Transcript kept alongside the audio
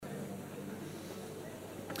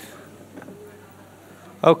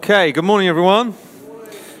Okay, good morning everyone.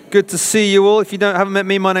 Good to see you all. If you haven't met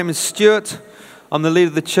me, my name is Stuart. I'm the leader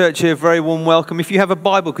of the church here. Very warm welcome. If you have a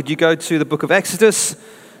Bible, could you go to the book of Exodus?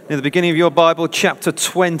 In the beginning of your Bible, chapter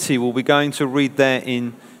 20. We'll be going to read there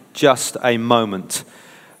in just a moment.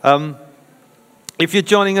 If you're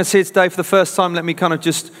joining us here today for the first time, let me kind of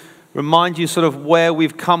just remind you sort of where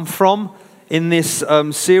we've come from in this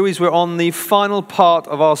series. We're on the final part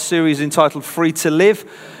of our series entitled Free to Live,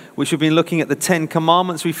 which we've been looking at the Ten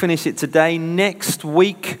Commandments. We finish it today. Next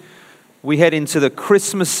week, we head into the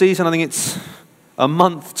Christmas season. I think it's a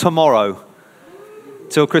month tomorrow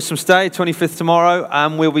till Christmas Day, 25th tomorrow.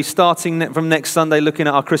 And we'll be starting from next Sunday looking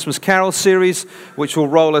at our Christmas Carol series, which will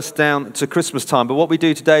roll us down to Christmas time. But what we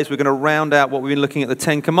do today is we're going to round out what we've been looking at, the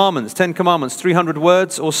Ten Commandments. 10 Commandments, 300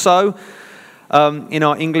 words or so in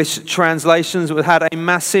our English translations. It had a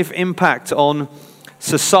massive impact on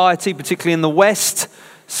society, particularly in the West.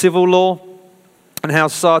 Civil law and how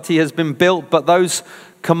society has been built, but those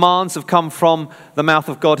commands have come from the mouth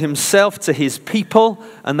of God himself to his people,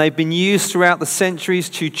 and they've been used throughout the centuries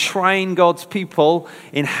to train God's people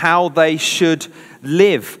in how they should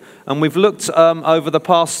live. And we've looked over the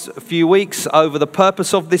past few weeks over the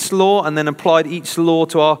purpose of this law and then applied each law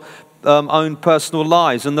to our own personal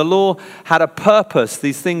lives. And the law had a purpose.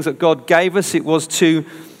 These things that God gave us, it was to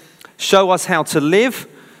show us how to live.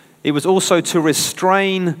 It was also to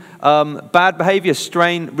restrain bad behavior,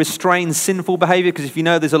 restrain sinful behavior, because if you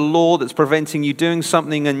know there's a law that's preventing you doing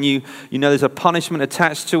something and you know there's a punishment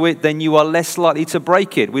attached to it, then you are less likely to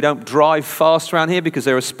break it. We don't drive fast around here because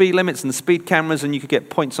there are speed limits and speed cameras and you could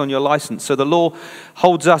get points on your license. So the law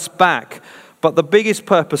holds us back. But the biggest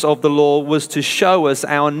purpose of the law was to show us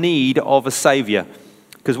our need of a savior.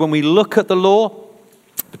 Because when we look at the law,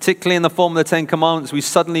 particularly in the form of the Ten Commandments, we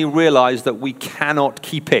suddenly realize that we cannot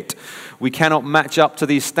keep it. We cannot match up to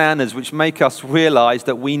these standards, which make us realize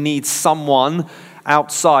that we need someone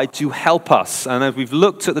outside to help us. And as we've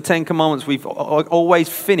looked at the Ten Commandments, we've always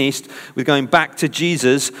finished with going back to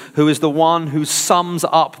Jesus, who is the one who sums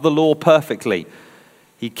up the law perfectly.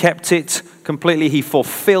 He kept it completely, he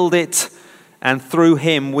fulfilled it, and through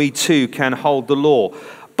him we too can hold the law.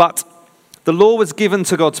 But the law was given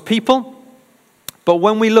to God's people. But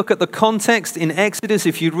when we look at the context in Exodus,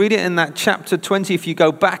 if you read it in that chapter 20, if you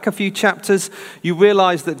go back a few chapters, you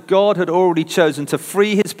realize that God had already chosen to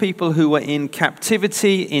free his people who were in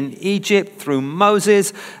captivity in Egypt through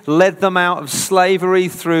Moses, led them out of slavery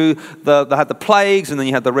through they had the plagues, and then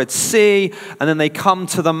you had the Red Sea, and then they come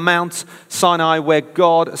to the Mount Sinai where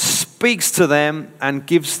God speaks to them and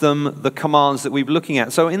gives them the commands that we've been looking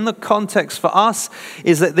at. So in the context for us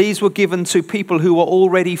is that these were given to people who were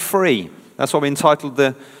already free. That's why we entitled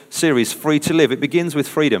the series, Free to Live. It begins with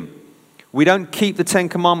freedom. We don't keep the Ten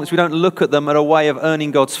Commandments. We don't look at them as a way of earning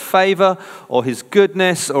God's favor or his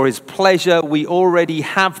goodness or his pleasure. We already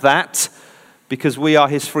have that because we are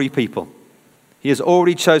his free people. He has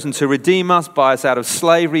already chosen to redeem us, buy us out of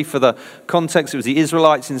slavery. For the context, it was the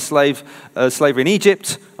Israelites in slavery in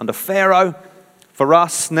Egypt under Pharaoh. For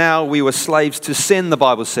us, now we were slaves to sin, the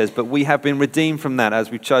Bible says, but we have been redeemed from that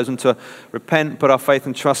as we've chosen to repent, put our faith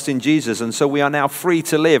and trust in Jesus. And so we are now free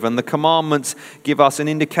to live. And the commandments give us an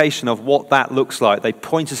indication of what that looks like. They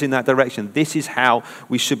point us in that direction. This is how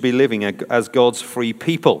we should be living as God's free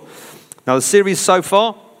people. Now, the series so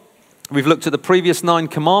far, we've looked at the previous 9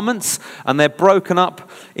 commandments, and they're broken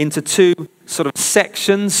up into 2 sort of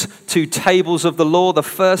sections, 2 tables of the law. The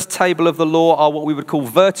first table of the law are what we would call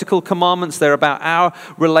vertical commandments. They're about our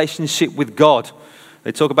relationship with God.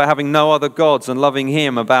 They talk about having no other gods and loving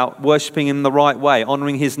him, about worshiping him the right way,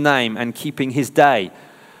 honoring his name and keeping his day.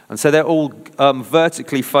 And so they're all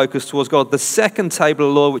vertically focused towards God. The second table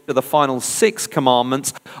of law, which are the final 6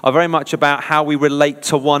 commandments, are very much about how we relate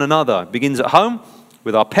to one another. It begins at home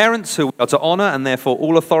with our parents, who we are to honor, and therefore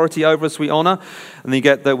all authority over us we honor. And then you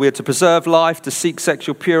get that we're to preserve life, to seek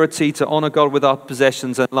sexual purity, to honor God with our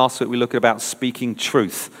possessions. And last week we looked at about speaking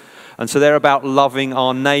truth. And so they're about loving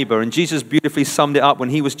our neighbor. And Jesus beautifully summed it up when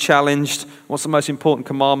he was challenged. What's the most important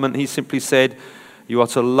commandment? He simply said, you are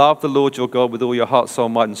to love the Lord your God with all your heart, soul,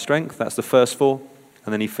 might, and strength. That's the first 4.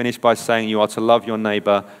 And then he finished by saying, you are to love your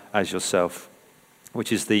neighbor as yourself,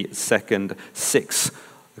 which is the second 6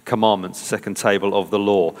 commandments, second table of the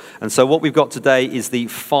law. And so what we've got today is the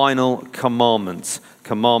final commandment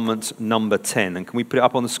number 10. And can we put it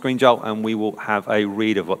up on the screen, Joel? And we will have a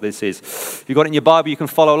read of what this is. If you've got it in your Bible, you can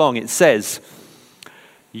follow along. It says,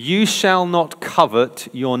 you shall not covet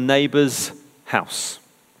your neighbor's house.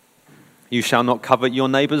 You shall not covet your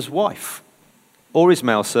neighbor's wife, or his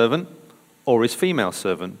male servant, or his female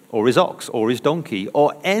servant, or his ox, or his donkey,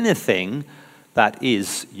 or anything that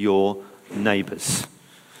is your neighbor's.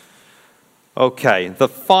 Okay, the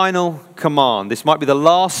final command. This might be the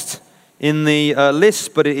last in the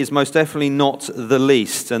list, but it is most definitely not the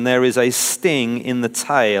least. And there is a sting in the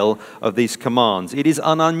tail of these commands. It is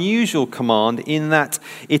an unusual command in that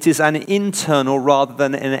it is an internal rather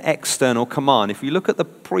than an external command. If you look at the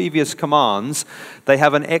previous commands, they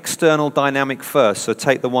have an external dynamic first. So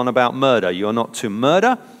take the one about murder. You are not to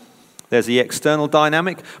murder. There's the external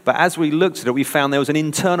dynamic. But as we looked at it, we found there was an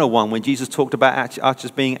internal one when Jesus talked about us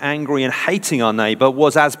just being angry and hating our neighbor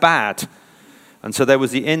was as bad. And so there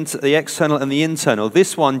was the external and the internal.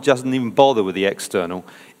 This one doesn't even bother with the external.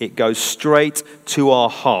 It goes straight to our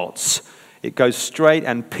hearts. It goes straight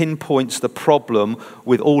and pinpoints the problem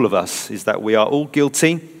with all of us, is that we are all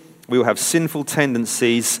guilty. We all have sinful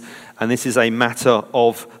tendencies, and this is a matter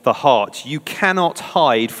of the heart. You cannot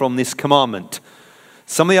hide from this commandment.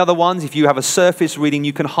 Some of the other ones, if you have a surface reading,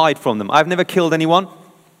 you can hide from them. I've never killed anyone. I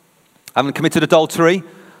haven't committed adultery.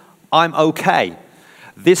 I'm okay.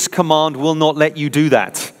 This command will not let you do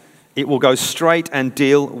that. It will go straight and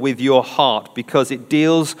deal with your heart because it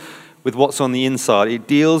deals with what's on the inside. It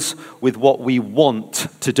deals with what we want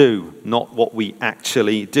to do, not what we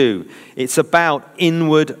actually do. It's about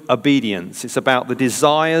inward obedience. It's about the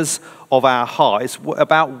desires of our heart. It's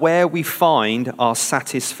about where we find our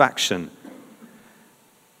satisfaction.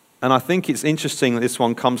 And I think it's interesting that this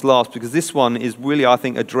one comes last because this one is really, I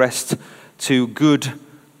think, addressed to good,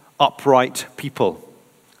 upright people,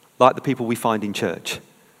 like the people we find in church.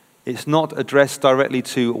 It's not addressed directly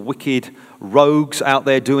to wicked rogues out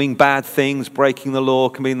there doing bad things, breaking the law,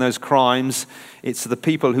 committing those crimes. It's the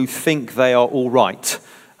people who think they are all right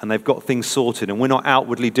and they've got things sorted and we're not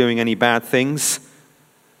outwardly doing any bad things.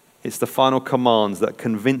 It's the final command that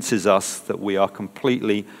convinces us that we are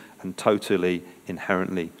completely and totally,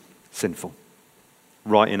 inherently sinful,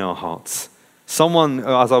 right in our hearts. Someone,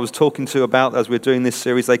 as I was talking to about as we're doing this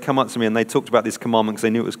series, they come up to me and they talked about this commandment because they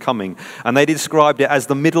knew it was coming. And they described it as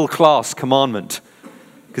the middle class commandment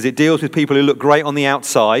because it deals with people who look great on the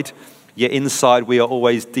outside, yet inside we are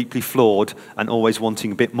always deeply flawed and always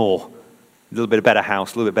wanting a bit more. A little bit of better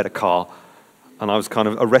house, a little bit better car. And I was kind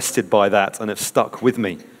of arrested by that and it stuck with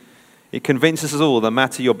me. It convinces us all, no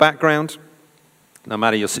matter your background, no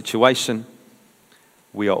matter your situation,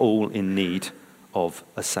 we are all in need of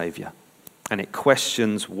a Savior. And it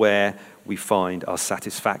questions where we find our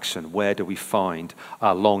satisfaction. Where do we find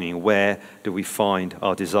our longing? Where do we find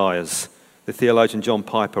our desires? The theologian John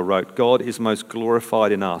Piper wrote, God is most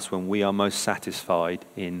glorified in us when we are most satisfied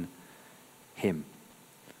in Him,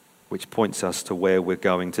 which points us to where we're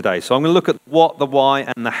going today. So I'm going to look at what, the why,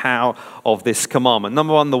 and the how of this commandment.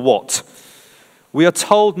 Number one, the what. We are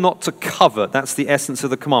told not to covet. That's the essence of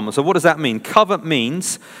the commandment. So what does that mean? Covet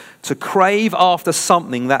means to crave after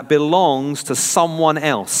something that belongs to someone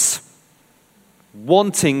else,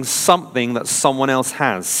 wanting something that someone else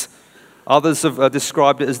has. Others have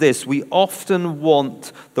described it as this: we often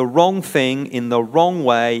want the wrong thing in the wrong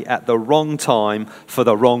way at the wrong time for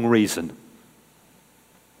the wrong reason.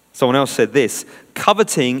 Someone else said this: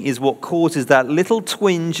 coveting is what causes that little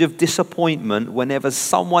twinge of disappointment whenever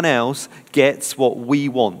someone else gets what we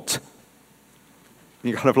want.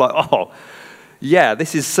 You're kind of like, oh, yeah,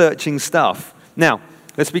 this is searching stuff. Now,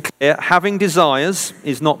 let's be clear, having desires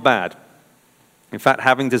is not bad. In fact,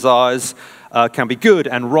 having desires can be good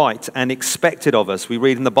and right and expected of us. We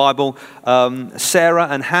read in the Bible, Sarah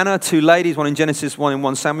and Hannah, two ladies, one in Genesis, one in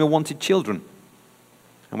 1 Samuel, wanted children.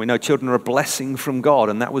 And we know children are a blessing from God,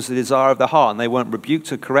 and that was the desire of the heart. And they weren't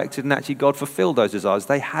rebuked or corrected, and actually God fulfilled those desires.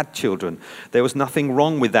 They had children. There was nothing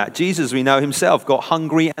wrong with that. Jesus, we know himself, got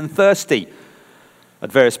hungry and thirsty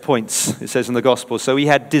at various points, it says in the Gospel. So he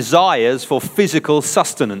had desires for physical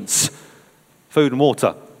sustenance, food and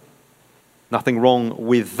water. Nothing wrong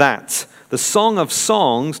with that. The Song of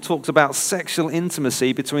Songs talks about sexual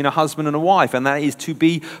intimacy between a husband and a wife, and that is to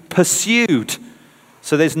be pursued.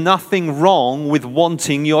 So there's nothing wrong with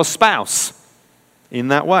wanting your spouse in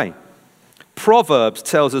that way. Proverbs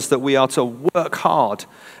tells us that we are to work hard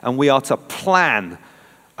and we are to plan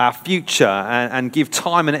our future and give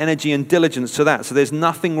time and energy and diligence to that. So there's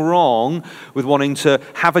nothing wrong with wanting to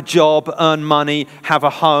have a job, earn money, have a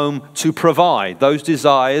home, to provide. Those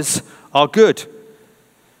desires are good.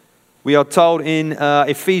 We are told in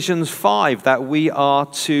Ephesians 5 that we are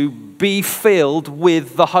to be filled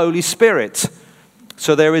with the Holy Spirit.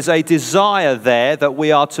 So there is a desire there that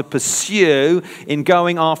we are to pursue in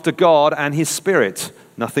going after God and His Spirit.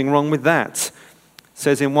 Nothing wrong with that. It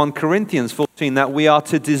says in 1 Corinthians 14 that we are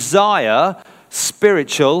to desire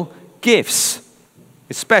spiritual gifts,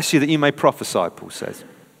 especially that you may prophesy, Paul says.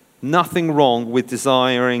 Nothing wrong with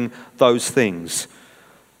desiring those things.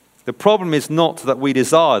 The problem is not that we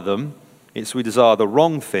desire them. It's we desire the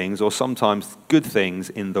wrong things, or sometimes good things,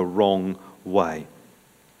 in the wrong way.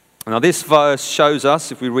 Now this verse shows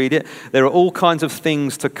us, if we read it, there are all kinds of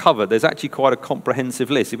things to cover. There's actually quite a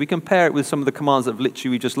comprehensive list. If we compare it with some of the commands that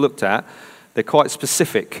literally we just looked at, they're quite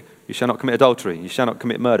specific. You shall not commit adultery. You shall not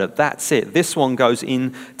commit murder. That's it. This one goes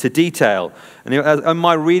into detail. And in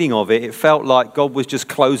my reading of it, it felt like God was just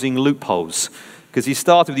closing loopholes. Because he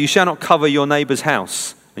started with, you shall not cover your neighbor's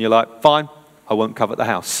house. And you're like, fine, I won't covet the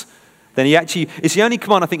house. Then it's the only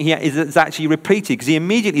command I think is actually repeated, because he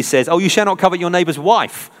immediately says, oh, you shall not covet your neighbor's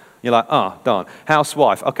wife. You're like, darn,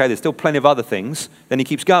 housewife. Okay, there's still plenty of other things. Then he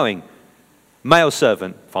keeps going. Male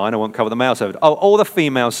servant. Fine, I won't cover the male servant. Oh, all the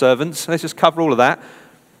female servants. Let's just cover all of that.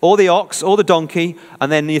 Or the ox, or the donkey.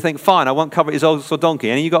 And then you think, fine, I won't covet his ox or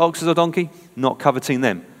donkey. Any of you got oxes or donkey? Not coveting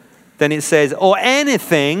them. Then it says, or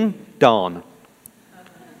anything, darn,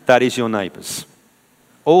 that is your neighbor's.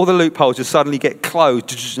 All the loopholes just suddenly get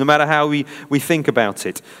closed, no matter how we think about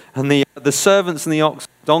it. And the servants and the ox,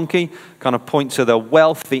 donkey, kind of point to their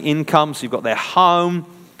wealth, the income. So you've got their home,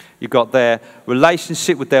 you've got their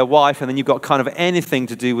relationship with their wife, and then you've got kind of anything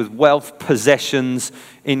to do with wealth, possessions,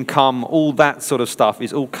 income, all that sort of stuff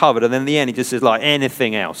is all covered. And then in the end, it just says like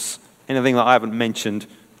anything else, anything that I haven't mentioned,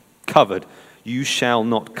 covered. You shall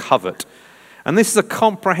not covet. And this is a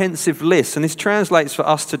comprehensive list, and this translates for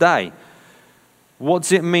us today. What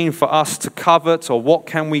does it mean for us to covet, or what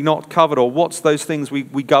can we not covet, or what's those things we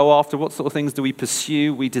go after? What sort of things do we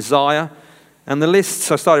pursue, we desire? And the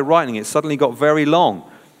list, I started writing it, suddenly got very long.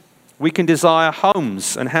 We can desire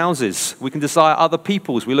homes and houses. We can desire other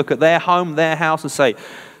people's. We look at their home, their house, and say,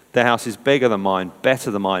 their house is bigger than mine,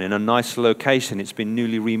 better than mine, in a nice location. It's been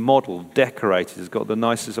newly remodeled, decorated. It's got the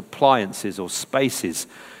nicest appliances or spaces.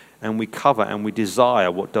 And we covet and we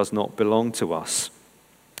desire what does not belong to us.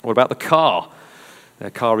 What about the car? Their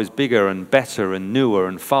car is bigger and better and newer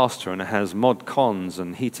and faster, and it has mod cons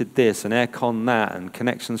and heated this and air con that and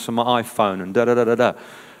connections from my iPhone and da-da-da-da-da.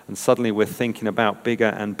 And suddenly we're thinking about bigger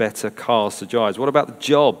and better cars to drive. What about the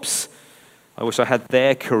jobs? I wish I had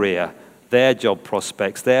their career, their job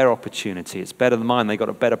prospects, their opportunity. It's better than mine. They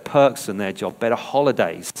got better perks than their job, better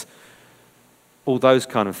holidays. All those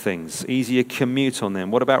kind of things. Easier commute on them.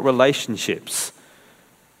 What about relationships?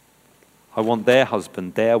 I want their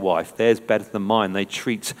husband, their wife, theirs better than mine. They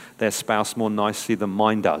treat their spouse more nicely than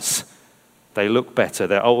mine does. They look better,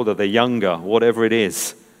 they're older, they're younger, whatever it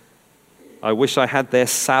is. I wish I had their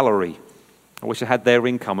salary. I wish I had their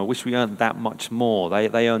income. I wish we earned that much more.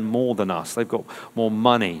 They earn more than us. They've got more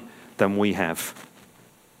money than we have.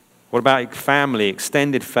 What about family,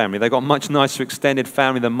 extended family? They've got much nicer extended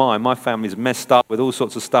family than mine. My family's messed up with all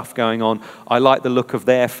sorts of stuff going on. I like the look of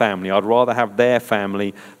their family. I'd rather have their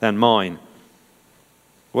family than mine.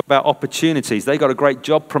 What about opportunities? They got a great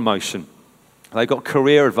job promotion. They've got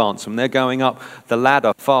career advancement. They're going up the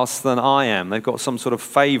ladder faster than I am. They've got some sort of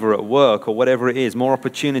favor at work or whatever it is. More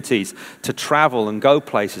opportunities to travel and go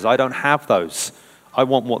places. I don't have those. I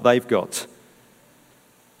want what they've got.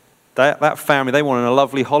 That family, they want a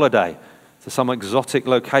lovely holiday to some exotic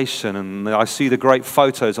location, and I see the great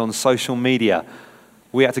photos on social media.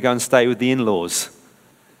 We had to go and stay with the in-laws.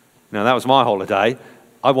 Now, that was my holiday.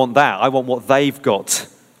 I want that. I want what they've got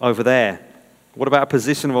over there. What about a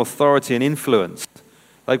position of authority and influence?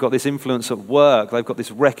 They've got this influence at work. They've got this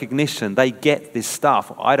recognition. They get this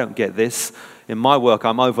stuff. I don't get this. In my work,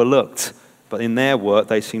 I'm overlooked. But in their work,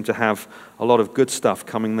 they seem to have a lot of good stuff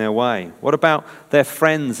coming their way. What about their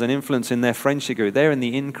friends and influence in their friendship group? They're in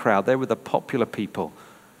the in crowd. They're with the popular people.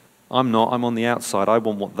 I'm not. I'm on the outside. I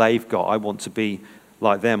want what they've got. I want to be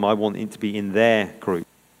like them. I want it to be in their group.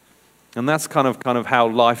 And that's kind of how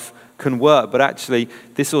life can work. But actually,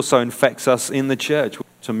 this also infects us in the church. We're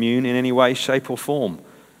not immune in any way, shape, or form.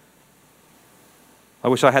 I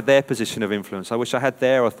wish I had their position of influence. I wish I had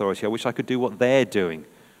their authority. I wish I could do what they're doing.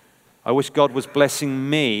 I wish God was blessing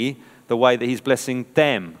me the way that he's blessing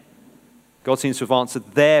them. God seems to have answered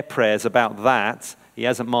their prayers about that. He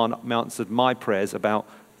hasn't answered my prayers about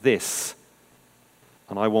this.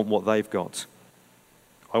 And I want what they've got.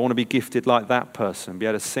 I want to be gifted like that person, be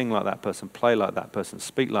able to sing like that person, play like that person,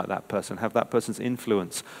 speak like that person, have that person's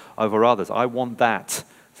influence over others. I want that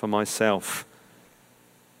for myself.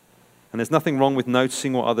 And there's nothing wrong with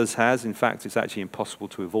noticing what others has. In fact, it's actually impossible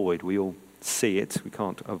to avoid. We all see it. We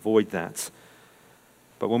can't avoid that.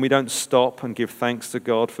 But when we don't stop and give thanks to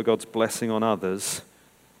God for God's blessing on others,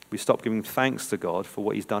 we stop giving thanks to God for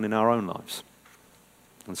what he's done in our own lives.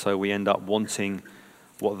 And so we end up wanting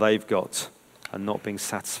what they've got and not being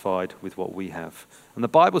satisfied with what we have. And the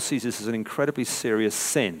Bible sees this as an incredibly serious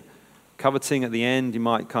sin. Coveting at the end, you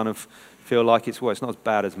might kind of feel like it's not as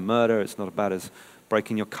bad as murder, it's not as bad as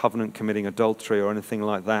breaking your covenant, committing adultery, or anything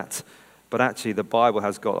like that. But actually, the Bible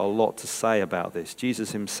has got a lot to say about this.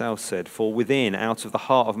 Jesus himself said, "For within, out of the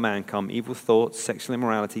heart of man, come evil thoughts, sexual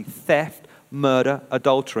immorality, theft, murder,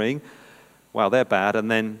 adultery." Wow, they're bad. And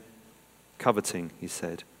then coveting, he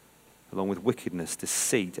said, along with wickedness,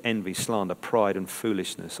 deceit, envy, slander, pride, and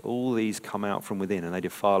foolishness. All these come out from within, and they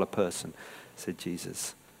defile a person, said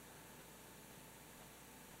Jesus.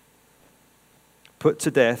 Put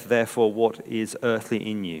to death, therefore, what is earthly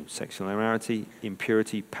in you: sexual immorality,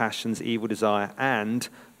 impurity, passions, evil desire, and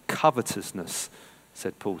covetousness,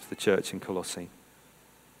 said Paul to the church in Colossae.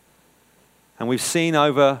 And we've seen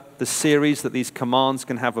over the series that these commands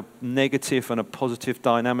can have a negative and a positive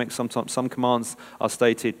dynamic. Sometimes some commands are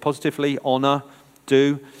stated positively: honor,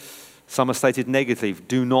 do. Some are stated negatively: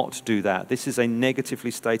 do not do that. This is a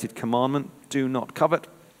negatively stated commandment: do not covet.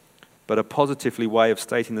 But a positively way of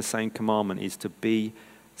stating the same commandment is to be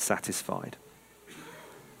satisfied.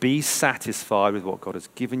 Be satisfied with what God has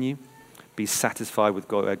given you. Be satisfied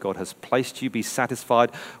with where God has placed you. Be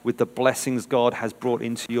satisfied with the blessings God has brought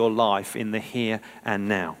into your life in the here and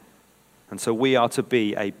now. And so we are to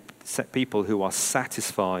be a people who are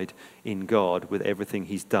satisfied in God with everything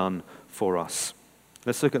he's done for us.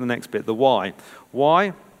 Let's look at the next bit, the why.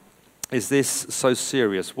 Why is this so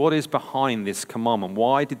serious? What is behind this commandment?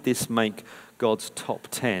 Why did this make God's top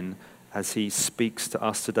 10 as he speaks to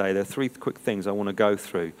us today? There are three quick things I want to go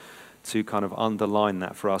through to kind of underline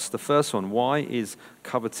that for us. The first one, why is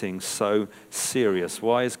coveting so serious?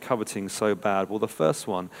 Why is coveting so bad? Well, the first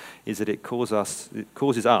one is that it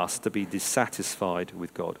causes us to be dissatisfied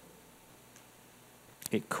with God.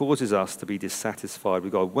 It causes us to be dissatisfied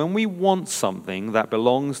with God. When we want something that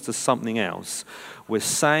belongs to something else, we're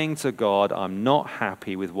saying to God, I'm not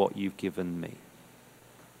happy with what you've given me.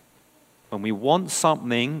 When we want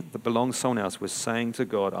something that belongs to someone else, we're saying to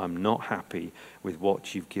God, I'm not happy with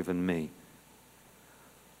what you've given me.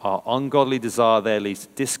 Our ungodly desire there leads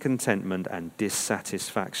to discontentment and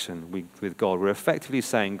dissatisfaction with God. We're effectively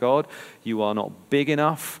saying, God, you are not big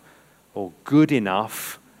enough or good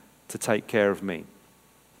enough to take care of me.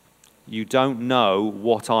 You don't know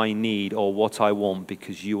what I need or what I want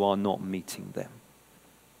because you are not meeting them.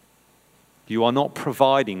 You are not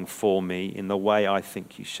providing for me in the way I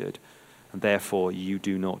think you should, and therefore you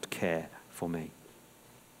do not care for me.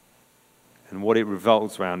 And what it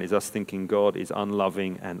revolves around is us thinking God is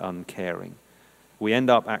unloving and uncaring. We end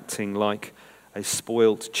up acting like a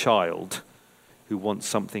spoiled child who wants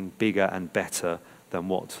something bigger and better than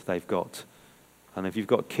what they've got. And if you've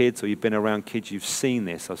got kids or you've been around kids, you've seen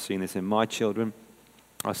this. I've seen this in my children.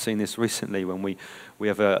 I've seen this recently when we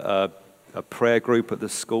have a prayer group at the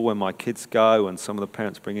school where my kids go, and some of the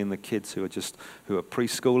parents bring in the kids who are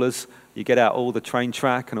preschoolers. You get out all the train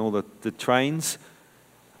track and all the trains,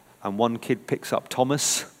 and one kid picks up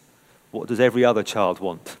Thomas. What does every other child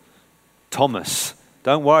want? Thomas.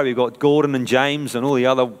 Don't worry, we've got Gordon and James and all the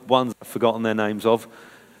other ones I've forgotten their names of.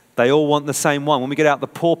 They all want the same one. When we get out the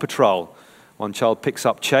Paw Patrol, one child picks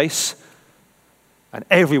up Chase, and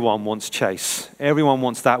everyone wants Chase. Everyone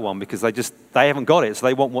wants that one because they haven't got it, so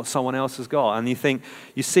they want what someone else has got. And you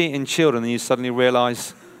see it in children, and you suddenly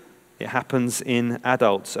realize it happens in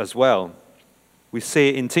adults as well. We see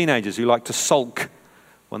it in teenagers who like to sulk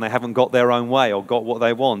when they haven't got their own way or got what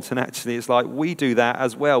they want. And actually, it's like we do that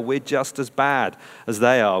as well. We're just as bad as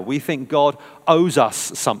they are. We think God owes us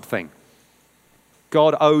something.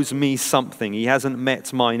 God owes me something. He hasn't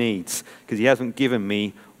met my needs because he hasn't given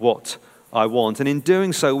me what I want. And in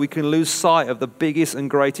doing so, we can lose sight of the biggest and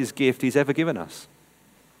greatest gift he's ever given us,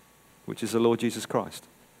 which is the Lord Jesus Christ.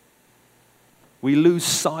 We lose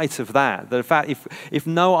sight of that. That in fact, if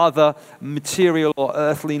no other material or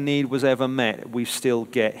earthly need was ever met, we still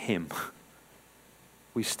get him.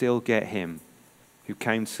 We still get him who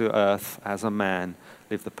came to earth as a man,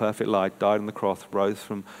 lived the perfect life, died on the cross, rose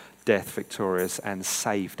from death victorious, and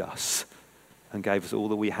saved us and gave us all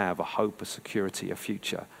that we have, a hope, a security, a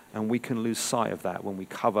future. And we can lose sight of that when we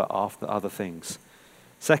cover after other things.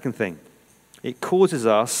 Second thing, it causes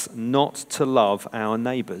us not to love our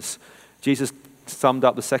neighbors. Jesus summed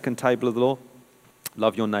up the second table of the law: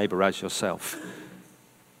 love your neighbor as yourself.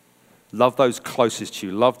 Love those closest to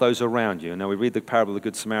you. Love those around you. Now we read the parable of the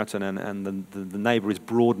Good Samaritan, and the neighbor is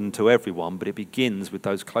broadened to everyone, but it begins with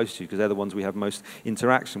those close to you because they're the ones we have most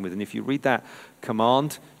interaction with. And if you read that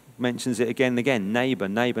command, it mentions it again and again: neighbor,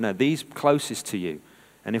 neighbor, neighbor. These closest to you.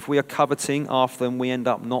 And if we are coveting after them, we end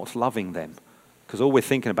up not loving them because all we're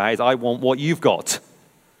thinking about is, I want what you've got.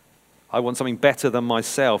 I want something better than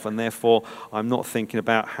myself, and therefore I'm not thinking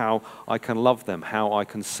about how I can love them, how I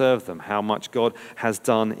can serve them, how much God has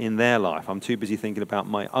done in their life. I'm too busy thinking about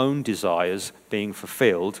my own desires being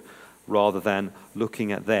fulfilled rather than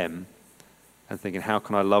looking at them and thinking, how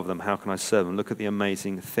can I love them, how can I serve them? Look at the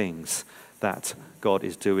amazing things that God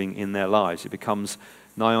is doing in their lives. It becomes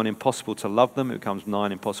nigh on impossible to love them. It becomes nigh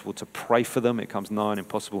on impossible to pray for them. It becomes nigh on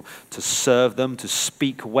impossible to serve them, to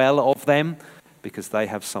speak well of them, because they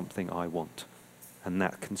have something I want. And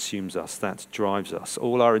that consumes us, that drives us.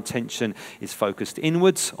 All our attention is focused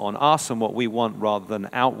inwards on us and what we want rather than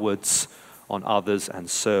outwards on others and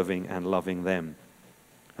serving and loving them.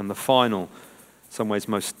 And the final, some ways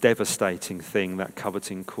most devastating thing that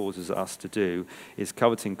coveting causes us to do is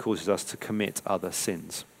coveting causes us to commit other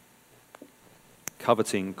sins.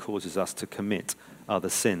 Coveting causes us to commit other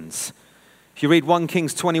sins. If you read 1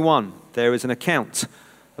 Kings 21, there is an account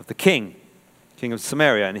of the king of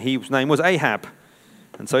Samaria, and his name was Ahab.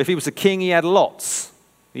 And so if he was a king, he had lots.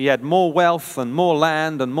 He had more wealth and more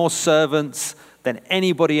land and more servants than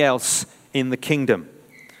anybody else in the kingdom.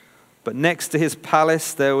 But next to his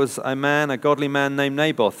palace, there was a godly man named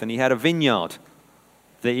Naboth, and he had a vineyard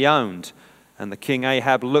that he owned. And the king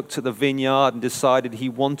Ahab looked at the vineyard and decided he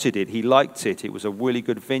wanted it. He liked it. It was a really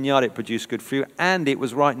good vineyard. It produced good fruit, and it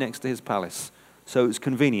was right next to his palace. So it was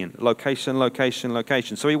convenient. Location, location,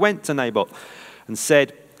 location. So he went to Naboth and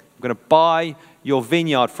said, I'm going to buy your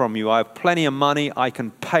vineyard from you. I have plenty of money. I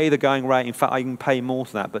can pay the going rate. In fact, I can pay more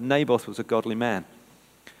than that. But Naboth was a godly man.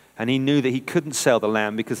 And he knew that he couldn't sell the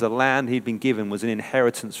land because the land he'd been given was an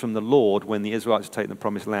inheritance from the Lord when the Israelites had taken the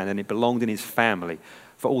promised land, and it belonged in his family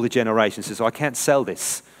for all the generations. So I can't sell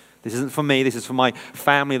this. This isn't for me. This is for my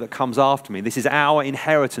family that comes after me. This is our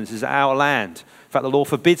inheritance. This is our land. In fact, the law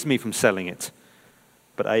forbids me from selling it.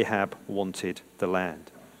 But Ahab wanted the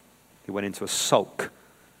land. He went into a sulk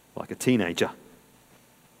like a teenager.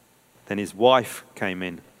 Then his wife came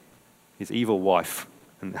in, his evil wife,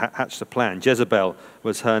 and hatched a plan. Jezebel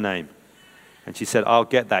was her name. And she said, I'll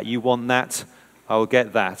get that. You want that? I will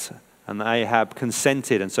get that. And Ahab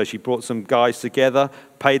consented. And so she brought some guys together,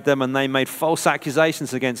 paid them, and they made false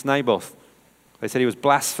accusations against Naboth. They said he was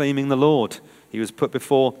blaspheming the Lord. He was put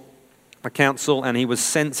before a council and he was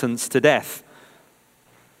sentenced to death.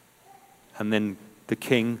 And then the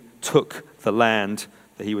king took the land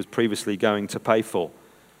that he was previously going to pay for.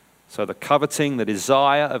 So the coveting, the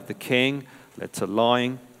desire of the king led to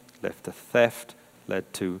lying, led to theft,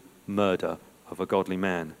 led to murder of a godly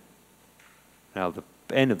man. Now the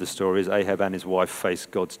end of the story is Ahab and his wife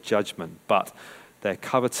faced God's judgment, but their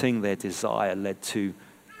coveting, their desire led to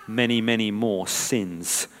many, many more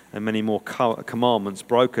sins and many more commandments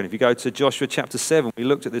broken. If you go to Joshua chapter 7, we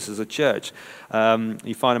looked at this as a church.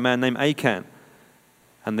 You find a man named Achan.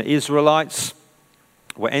 And the Israelites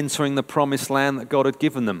were entering the promised land that God had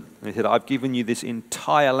given them. And he said, I've given you this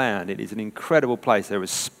entire land. It is an incredible place. There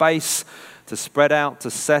is space to spread out,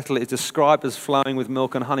 to settle. It's described as flowing with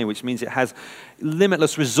milk and honey, which means it has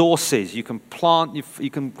limitless resources. You can plant, you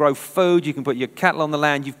can grow food, you can put your cattle on the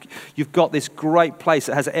land. You've got this great place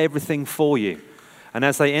that has everything for you. And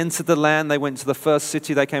as they entered the land, they went to the first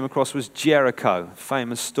city they came across was Jericho,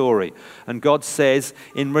 famous story. And God says,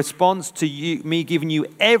 in response to me giving you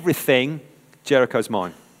everything, Jericho's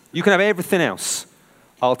mine. You can have everything else.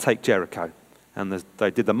 I'll take Jericho. And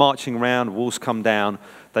they did the marching round, walls come down.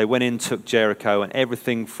 They went in, took Jericho, and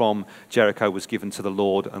everything from Jericho was given to the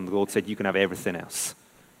Lord. And the Lord said, you can have everything else.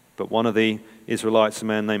 But one of the Israelites, a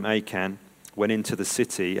man named Achan, went into the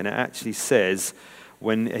city, and it actually says,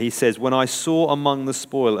 when I saw among the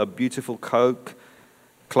spoil a beautiful cloak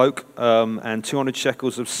and 200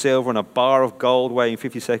 shekels of silver and a bar of gold weighing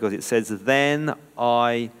 50 shekels, it says, then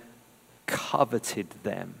I coveted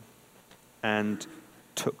them and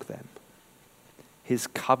took them. His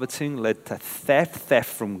coveting led to theft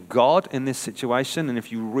from God in this situation. And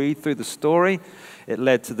if you read through the story, it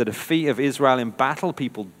led to the defeat of Israel in battle,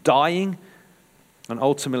 people dying. And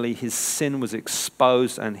ultimately his sin was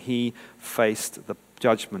exposed and he faced the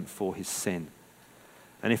judgment for his sin.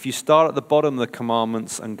 And if you start at the bottom of the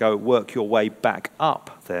commandments and go work your way back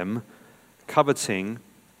up them, coveting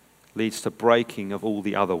leads to breaking of all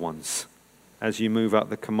the other ones. As you move up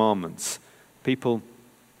the commandments, people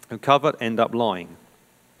who covet end up lying.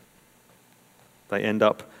 They end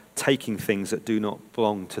up taking things that do not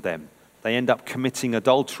belong to them. They end up committing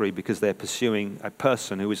adultery because they're pursuing a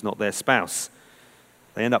person who is not their spouse.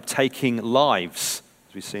 They end up taking lives,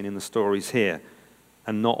 as we've seen in the stories here.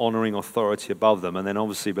 and not honoring authority above them. And then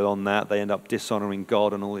obviously beyond that, they end up dishonoring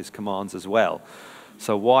God and all his commands as well.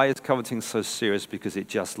 So why is coveting so serious? Because it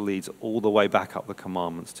just leads all the way back up the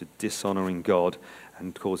commandments to dishonoring God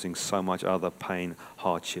and causing so much other pain,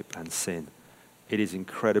 hardship, and sin. It is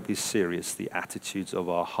incredibly serious, the attitudes of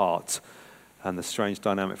our heart. And the strange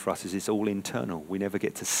dynamic for us is it's all internal. We never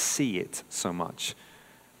get to see it so much,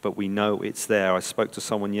 but we know it's there. I spoke to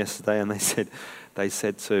someone yesterday and they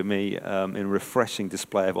said to me in a refreshing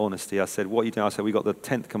display of honesty, I said, what are you doing? I said, we got the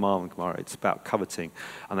 10th commandment tomorrow. It's about coveting.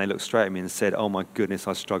 And they looked straight at me and said, oh my goodness,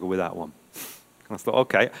 I struggle with that one. And I thought,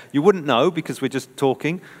 okay, you wouldn't know because we're just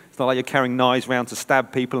talking. It's not like you're carrying knives around to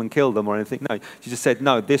stab people and kill them or anything. No, she just said,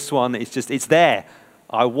 no, this one, it's there.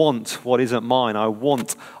 I want what isn't mine. I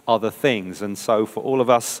want other things. And so for all of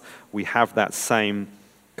us, we have that same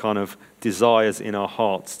kind of desires in our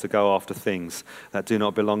hearts to go after things that do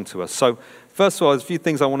not belong to us. So first of all, there's a few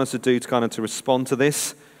things I want us to do to respond to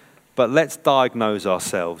this. But let's diagnose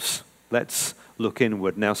ourselves. Let's look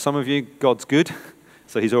inward. Now, some of you, God's good.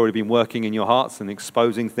 So he's already been working in your hearts and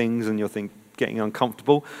exposing things and you're getting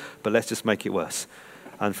uncomfortable. But let's just make it worse.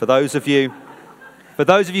 And for those of you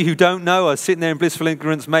who don't know, are sitting there in blissful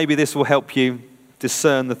ignorance, maybe this will help you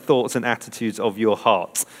discern the thoughts and attitudes of your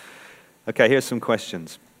heart. Okay, here's some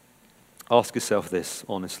questions. Ask yourself this,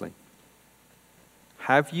 honestly.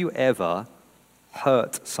 Have you ever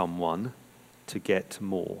hurt someone to get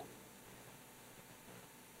more?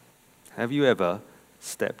 Have you ever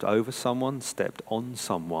stepped over someone, stepped on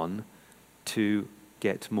someone to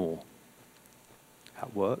get more?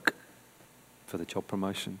 At work, for the job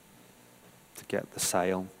promotion, to get the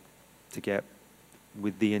sale, to get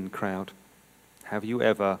with the in crowd? Have you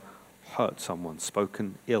ever hurt someone,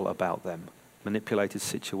 spoken ill about them, manipulated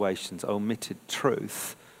situations, omitted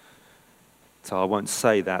truth? So I won't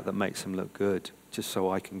say that makes them look good, just so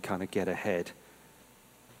I can kind of get ahead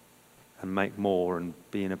and make more and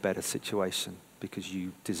be in a better situation because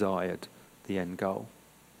you desired the end goal.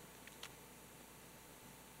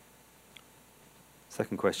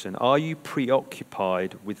 Second question, are you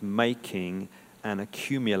preoccupied with making and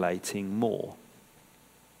accumulating more?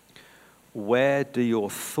 Where do your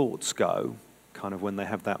thoughts go, kind of when they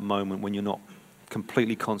have that moment when you're not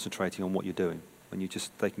completely concentrating on what you're doing, when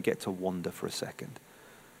they can get to wander for a second,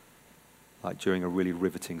 like during a really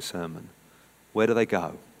riveting sermon? Where do they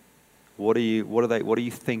go? What are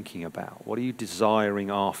you thinking about? What are you desiring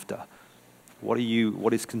after? What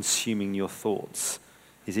is consuming your thoughts?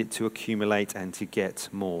 Is it to accumulate and to get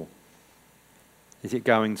more? Is it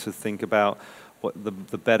going to think about what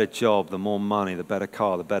the better job, the more money, the better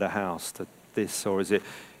car, the better house, this, or is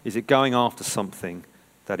it going after something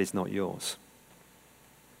that is not yours?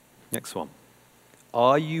 Next one.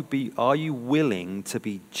 Are you willing to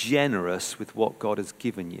be generous with what God has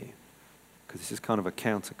given you? Because this is kind of a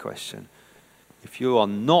counter question. If you are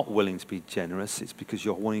not willing to be generous, it's because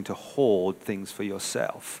you're wanting to hoard things for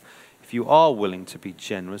yourself. If you are willing to be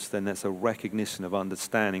generous, then that's a recognition of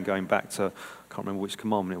understanding, going back to, I can't remember which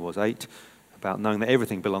commandment it was, 8, about knowing that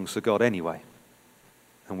everything belongs to God anyway.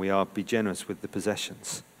 And we are be generous with the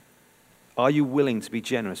possessions. Are you willing to be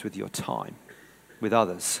generous with your time, with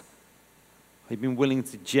others? Have you been willing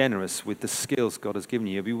to be generous with the skills God has given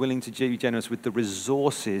you? Have you been willing to be generous with the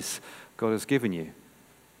resources God has given you?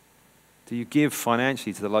 Do you give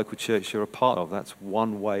financially to the local church you're a part of? That's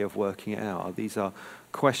one way of working it out. These are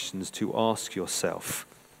questions to ask yourself.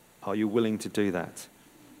 Are you willing to do that?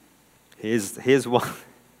 Here's one.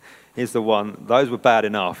 Here's the one. Those were bad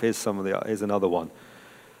enough. Here's another one.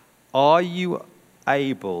 Are you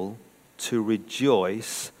able to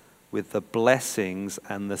rejoice with the blessings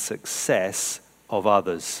and the success of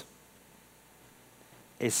others?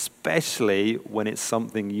 Especially when it's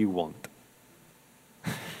something you want.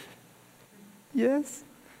 Yes?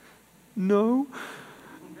 No?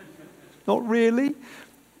 Not really?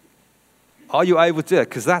 Are you able to do it?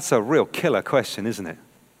 Because that's a real killer question, isn't it?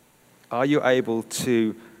 Are you able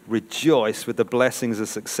to rejoice with the blessings and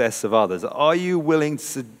success of others? Are you willing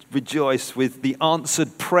to rejoice with the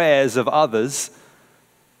answered prayers of others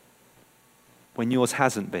when yours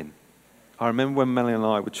hasn't been? I remember when Melanie and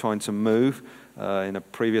I were trying to move in a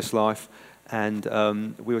previous life, and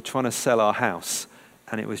we were trying to sell our house.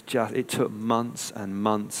 And it took months and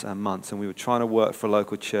months and months. And we were trying to work for a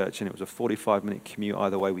local church, and it was a 45-minute commute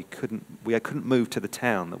either way. We couldn't move to the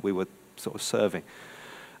town that we were sort of serving.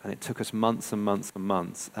 And it took us months and months and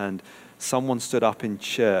months. And someone stood up in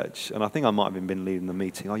church, and I think I might have even been leading the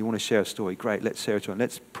meeting. Oh, you want to share a story? Great, let's share it.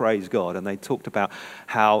 Let's praise God. And they talked about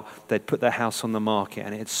how they'd put their house on the market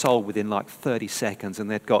and it had sold within like 30 seconds and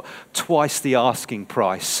they'd got twice the asking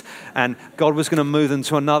price. And God was going to move them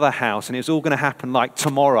to another house and it was all going to happen like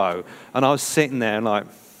tomorrow. And I was sitting there and like,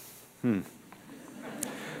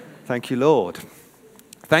 thank you, Lord.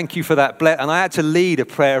 Thank you for that. And I had to lead a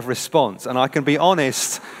prayer of response. And I can be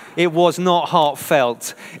honest, it was not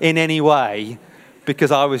heartfelt in any way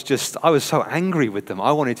because I was so angry with them.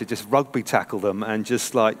 I wanted to just rugby tackle them and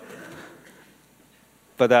just like,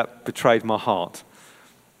 but that betrayed my heart.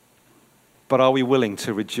 But are we willing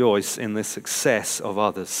to rejoice in the success of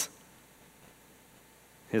others?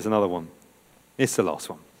 Here's another one. It's the last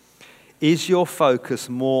one. Is your focus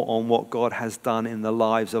more on what God has done in the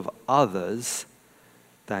lives of others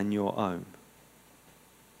than your own?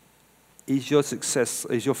 Is your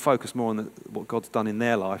focus more on what God's done in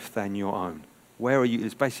their life than your own? Where are you?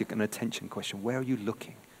 It's basically an attention question. Where are you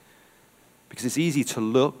looking? Because it's easy to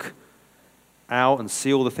look out and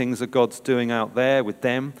see all the things that God's doing out there with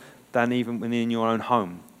them than even within your own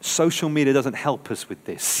home. Social media doesn't help us with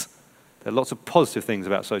this. There are lots of positive things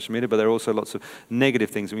about social media, but there are also lots of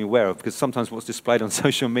negative things we're aware of, because sometimes what's displayed on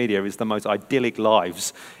social media is the most idyllic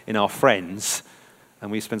lives in our friends.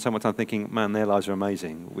 And we spend so much time thinking, man, their lives are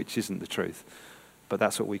amazing, which isn't the truth. But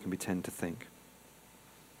that's what we can tend to think.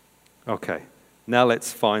 Okay, now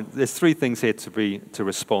let's find, there's three things here to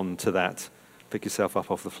respond to that. Pick yourself up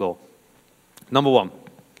off the floor. Number one,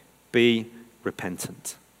 be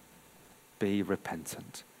repentant. Be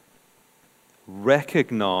repentant.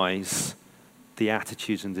 Recognize the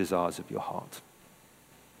attitudes and desires of your heart.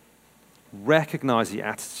 Recognize the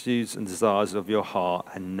attitudes and desires of your heart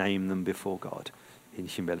and name them before God in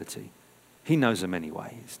humility. He knows them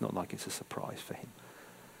anyway. It's not like it's a surprise for him.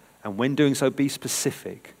 And when doing so, be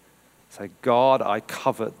specific. Say, God, I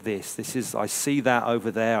covet this. I see that over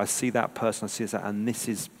there. I see that person. I see that. And this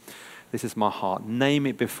is my heart. Name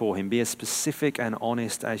it before him. Be as specific and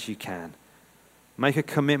honest as you can. Make a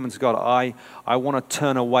commitment to God. I want to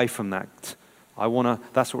turn away from that.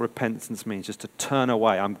 That's what repentance means, just to turn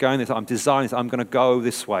away. I'm desiring this. I'm going to go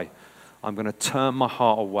this way. I'm going to turn my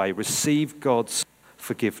heart away. Receive God's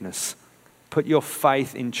forgiveness. Put your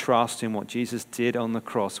faith in trust in what Jesus did on the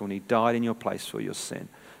cross when he died in your place for your sin,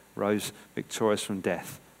 rose victorious from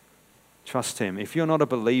death. Trust him. If you're not a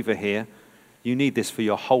believer here, you need this for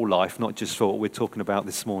your whole life, not just for what we're talking about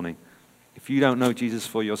this morning. If you don't know Jesus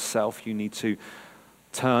for yourself, you need to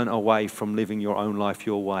turn away from living your own life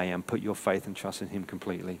your way and put your faith and trust in him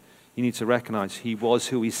completely. You need to recognize he was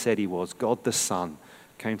who he said he was. God the Son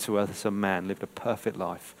came to earth as a man, lived a perfect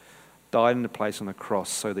life, died in a place on the cross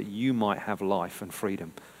so that you might have life and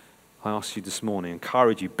freedom. I ask you this morning,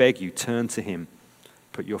 encourage you, beg you, turn to him,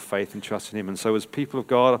 put your faith and trust in him. And so as people of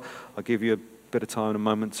God, I'll give you a bit of time in a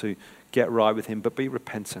moment to get right with him, but be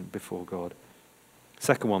repentant before God.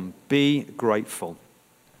 Second one, be grateful.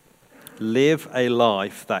 Live a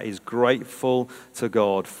life that is grateful to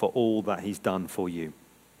God for all that he's done for you.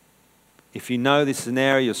 If you know this is an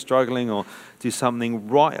area you're struggling or do something,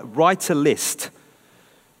 write a list.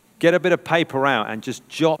 Get a bit of paper out and just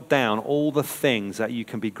jot down all the things that you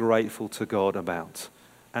can be grateful to God about.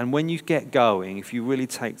 And when you get going, if you really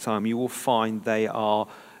take time, you will find they are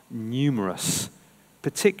numerous.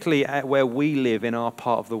 Particularly at where we live in our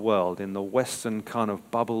part of the world, in the Western kind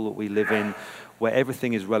of bubble that we live in, where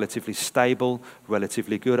everything is relatively stable,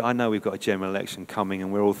 relatively good. I know we've got a general election coming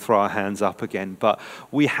and we'll all throw our hands up again, but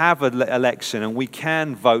we have an election and we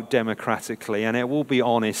can vote democratically, and it will be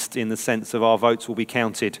honest in the sense of our votes will be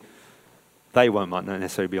counted. They won't might not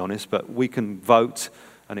necessarily be honest, but we can vote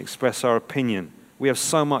and express our opinion. We have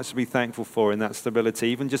so much to be thankful for in that stability.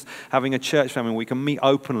 Even just having a church family, we can meet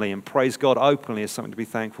openly and praise God openly is something to be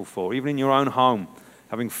thankful for. Even in your own home,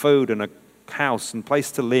 having food and a house and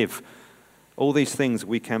place to live. All these things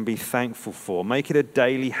we can be thankful for. Make it a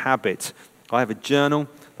daily habit. I have a journal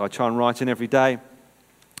that I try and write in every day.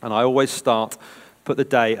 And I always put the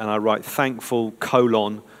day and I write thankful,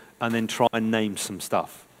 and then try and name some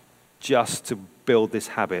stuff. Just to build this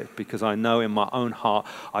habit, because I know in my own heart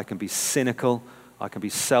I can be cynical, I can be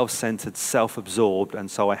self-centered, self-absorbed,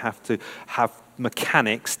 and so I have to have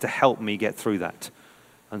mechanics to help me get through that.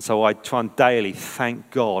 And so I try and daily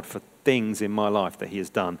thank God for things in my life that he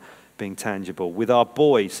has done, being tangible. With our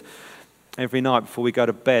boys, every night before we go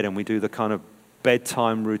to bed and we do the kind of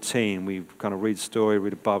bedtime routine, we kind of read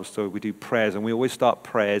a Bible story, we do prayers, and we always start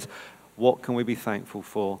prayers. What can we be thankful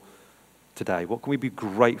for today? What can we be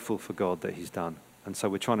grateful for God that he's done? And so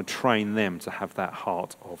we're trying to train them to have that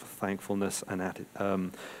heart of thankfulness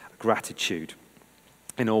and gratitude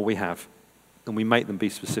in all we have. And we make them be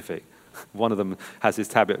specific. One of them has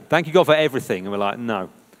this habit, thank you God for everything. And we're like, no.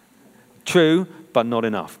 True, but not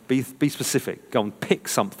enough. Be specific. Go and pick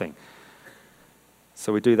something.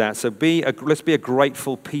 So we do that. So let's be a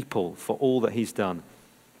grateful people for all that he's done.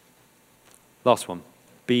 Last one.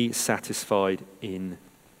 Be satisfied in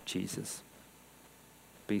Jesus.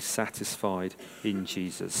 Be satisfied in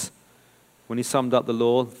Jesus. When he summed up the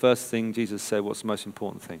law, the first thing Jesus said, what's the most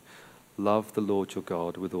important thing? Love the Lord your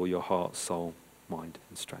God with all your heart, soul, mind,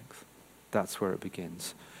 and strength. That's where it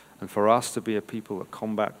begins. And for us to be a people that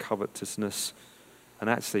combat covetousness and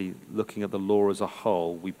actually looking at the law as a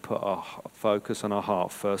whole, we put our focus and our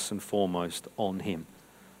heart first and foremost on him.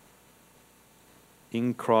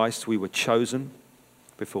 In Christ we were chosen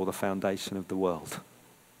before the foundation of the world.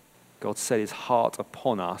 God set his heart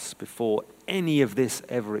upon us before any of this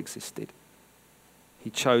ever existed. He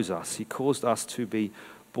chose us. He caused us to be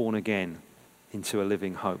born again into a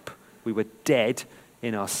living hope. We were dead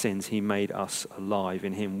in our sins. He made us alive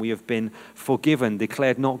in him. We have been forgiven,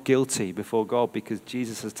 declared not guilty before God because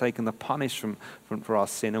Jesus has taken the punishment for our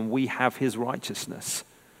sin and we have his righteousness.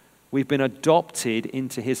 We've been adopted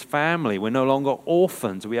into his family. We're no longer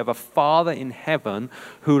orphans. We have a Father in heaven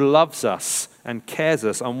who loves us and cares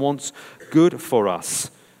us and wants good for us.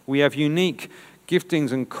 We have unique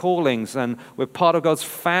giftings and callings, and we're part of God's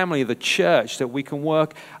family, the church, that we can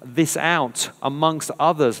work this out amongst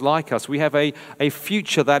others like us. We have a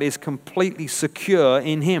future that is completely secure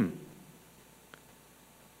in him.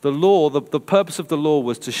 The law, the purpose of the law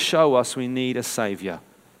was to show us we need a Savior.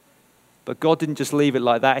 But God didn't just leave it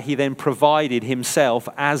like that. He then provided himself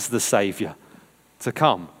as the Savior to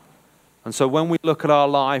come. And so when we look at our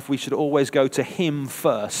life, we should always go to him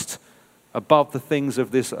first, above the things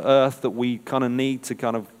of this earth that we kind of need to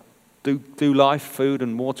kind of do life, food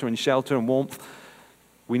and water and shelter and warmth.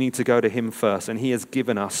 We need to go to him first. And he has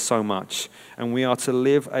given us so much. And we are to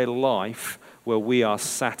live a life where we are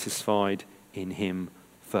satisfied in him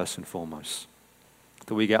first and foremost.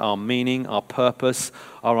 That we get our meaning, our purpose,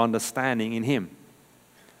 our understanding in him.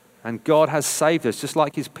 And God has saved us. Just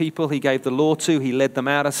like his people he gave the law to, he led them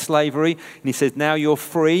out of slavery. And he says, now you're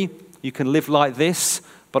free. You can live like this,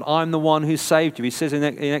 but I'm the one who saved you. He says in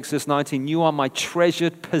Exodus 19, you are my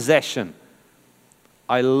treasured possession.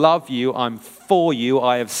 I love you. I'm for you.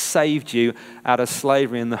 I have saved you out of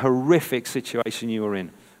slavery and the horrific situation you were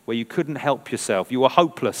in, where you couldn't help yourself. You were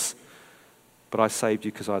hopeless. But I saved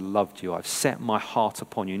you because I loved you. I've set my heart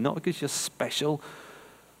upon you. Not because you're special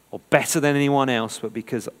or better than anyone else, but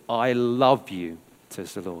because I love you,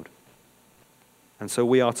 says the Lord. And so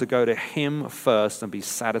we are to go to him first and be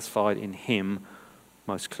satisfied in him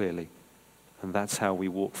most clearly. And that's how we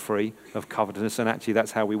walk free of covetousness. And actually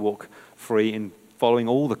that's how we walk free in following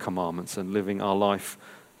all the commandments and living our life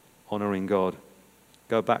honoring God.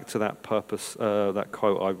 Go back to that purpose, that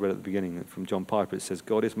quote I read at the beginning from John Piper. It says,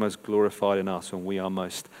 God is most glorified in us when we are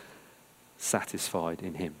most satisfied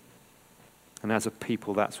in him. And as a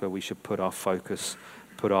people, that's where we should put our focus,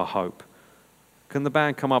 put our hope. Can the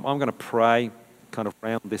band come up? I'm going to pray, kind of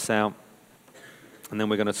round this out. And then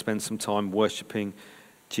we're going to spend some time worshiping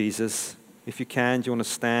Jesus. If you can, do you want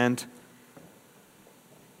to stand?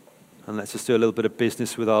 And let's just do a little bit of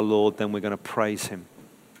business with our Lord. Then we're going to praise him.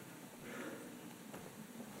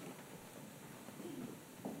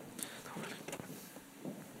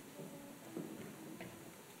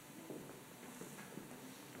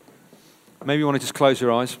 Maybe you want to just close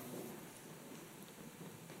your eyes.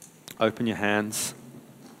 Open your hands.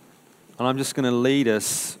 And I'm just going to lead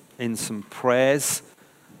us in some prayers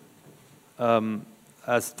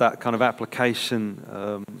as that kind of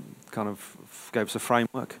application kind of gave us a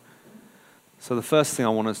framework. So the first thing I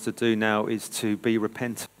want us to do now is to be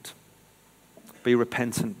repentant. Be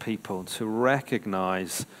repentant people, to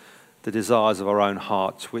recognize the desires of our own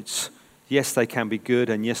hearts, which yes, they can be good,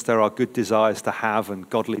 and yes, there are good desires to have and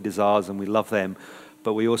godly desires, and we love them.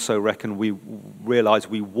 But we also realize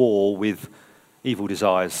we war with evil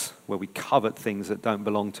desires, where we covet things that don't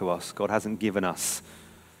belong to us. God hasn't given us.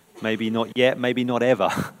 Maybe not yet, maybe not ever.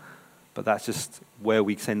 But that's just where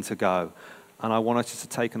we tend to go. And I want us to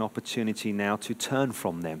take an opportunity now to turn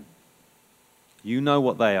from them. You know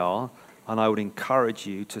what they are, and I would encourage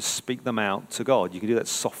you to speak them out to God. You can do that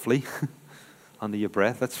softly, under your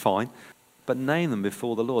breath, that's fine. But name them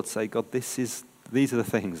before the Lord. Say, God, these are the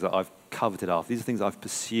things that I've coveted after. These are the things I've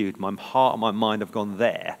pursued. My heart and my mind have gone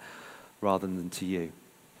there rather than to you.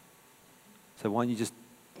 So why don't you just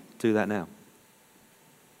do that now?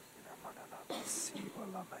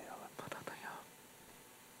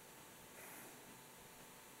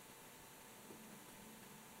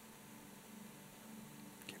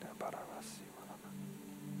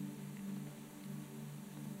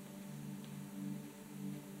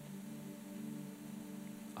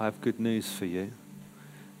 I have good news for you.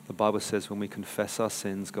 The Bible says when we confess our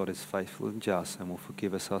sins, God is faithful and just and will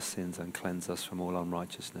forgive us our sins and cleanse us from all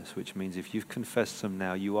unrighteousness, which means if you've confessed them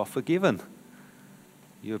now, you are forgiven.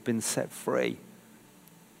 You have been set free.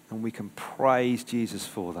 And we can praise Jesus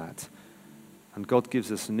for that. And God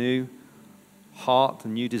gives us a new heart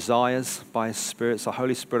and new desires by His Spirit. So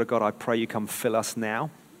Holy Spirit of God, I pray you come fill us now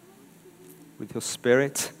with your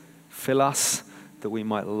Spirit. Fill us that we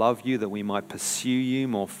might love you, that we might pursue you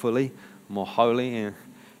more fully, more wholly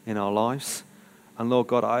in our lives. And Lord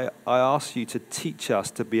God, I ask you to teach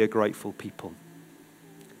us to be a grateful people,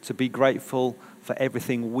 to be grateful for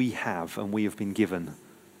everything we have and we have been given.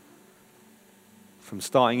 From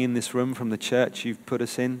starting in this room, from the church you've put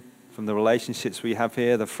us in, from the relationships we have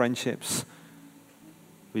here, the friendships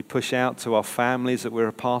we push out to our families that we're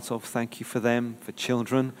a part of. Thank you for them, for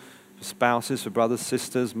children, for spouses, for brothers,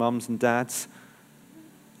 sisters, mums and dads.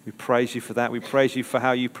 We praise you for that. We praise you for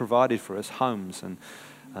how you provided for us homes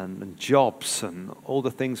and jobs and all the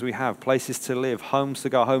things we have, places to live, homes to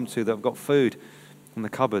go home to that have got food in the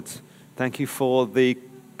cupboards. Thank you for the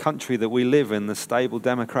country that we live in, the stable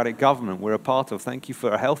democratic government we're a part of. Thank you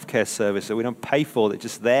for a healthcare service that we don't pay for, that's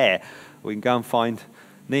just there. We can go and find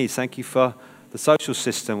needs. Thank you for the social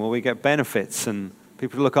system where we get benefits and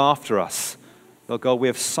people to look after us. Lord God, we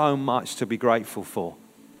have so much to be grateful for.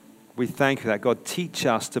 We thank you for that. God, teach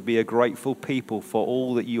us to be a grateful people for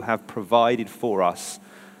all that you have provided for us.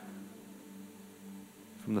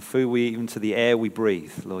 From the food we eat even to the air we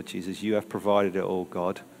breathe, Lord Jesus, you have provided it all,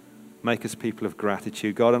 God. Make us people of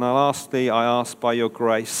gratitude, God. And I ask by your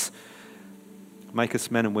grace, make us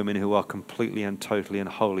men and women who are completely and totally and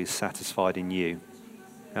wholly satisfied in you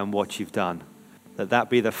and what you've done. That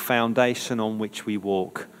be the foundation on which we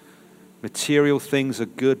walk. Material things are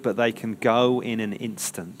good, but they can go in an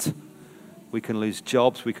instant. We can lose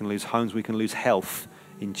jobs, we can lose homes, we can lose health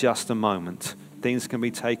in just a moment. Things can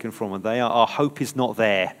be taken from us. Our hope is not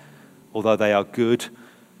there, although they are good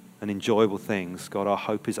and enjoyable things. God, our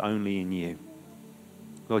hope is only in you.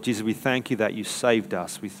 Lord Jesus, we thank you that you saved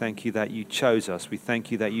us. We thank you that you chose us. We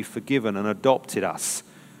thank you that you've forgiven and adopted us.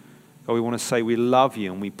 God, we want to say we love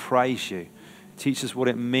you and we praise you. Teach us what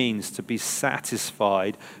it means to be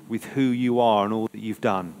satisfied with who you are and all that you've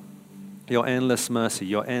done. Your endless mercy,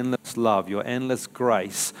 your endless love, your endless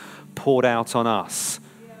grace poured out on us.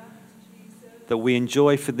 That we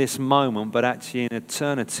enjoy for this moment, but actually in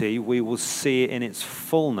eternity we will see it in its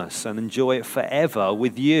fullness and enjoy it forever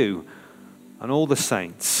with you and all the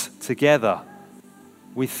saints together.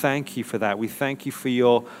 We thank you for that. We thank you for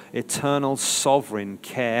your eternal sovereign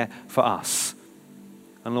care for us.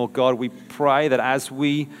 And Lord God, we pray that as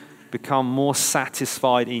we become more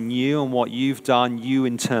satisfied in you and what you've done, you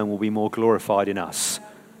in turn will be more glorified in us.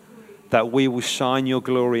 That we will shine your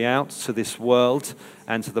glory out to this world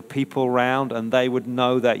and to the people around, and they would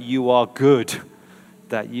know that you are good,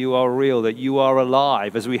 that you are real, that you are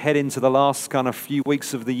alive. As we head into the last kind of few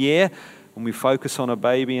weeks of the year, when we focus on a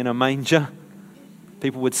baby in a manger,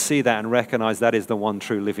 people would see that and recognize that is the one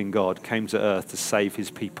true living God, came to earth to save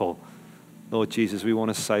his people. Lord Jesus, we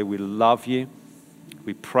want to say we love you,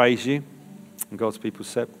 we praise you. And God's people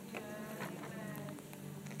said,